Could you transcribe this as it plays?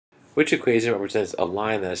Which equation represents a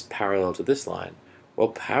line that is parallel to this line? Well,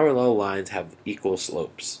 parallel lines have equal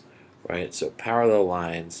slopes, right? So parallel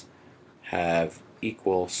lines have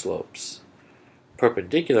equal slopes.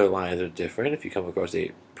 Perpendicular lines are different. If you come across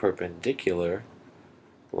a perpendicular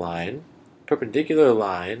line, perpendicular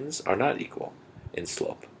lines are not equal in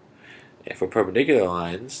slope. And for perpendicular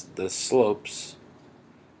lines, the slopes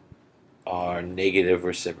are negative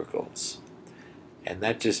reciprocals. And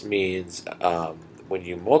that just means when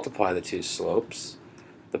you multiply the two slopes,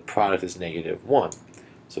 the product is negative 1.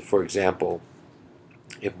 So for example,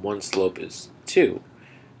 if one slope is 2,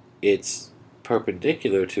 it's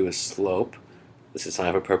perpendicular to a slope, this is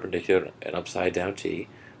sign for perpendicular and upside down t,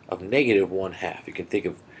 of negative 1/2. You can think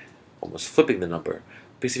of almost flipping the number.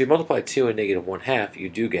 Because if you multiply 2 and negative 1/2, you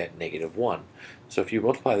do get negative 1. So if you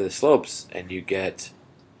multiply the slopes and you get,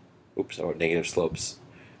 or negative slopes,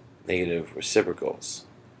 negative reciprocals.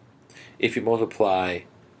 If you multiply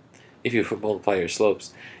your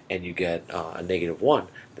slopes and you get a negative 1,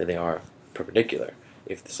 then they are perpendicular.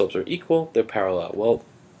 If the slopes are equal, they're parallel. Well,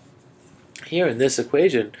 here in this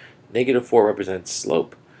equation, negative 4 represents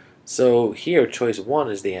slope. So here, choice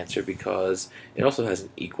 1 is the answer because it also has an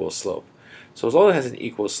equal slope. So as long as it has an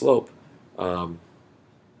equal slope,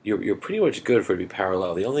 you're pretty much good for it to be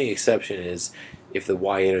parallel. The only exception is if the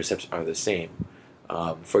y-intercepts are the same.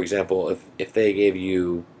 For example, if they gave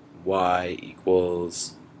you y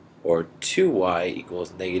equals, or 2y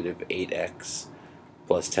equals negative 8x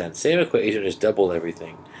plus 10. Same equation, just double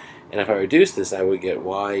everything. And if I reduce this, I would get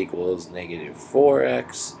y equals negative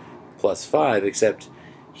 4x plus 5, except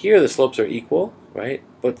here the slopes are equal, right?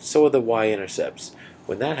 But so are the y-intercepts.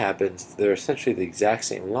 When that happens, they're essentially the exact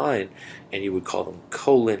same line, and you would call them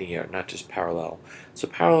collinear, not just parallel. So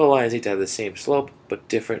parallel lines need to have the same slope, but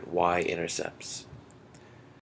different y-intercepts.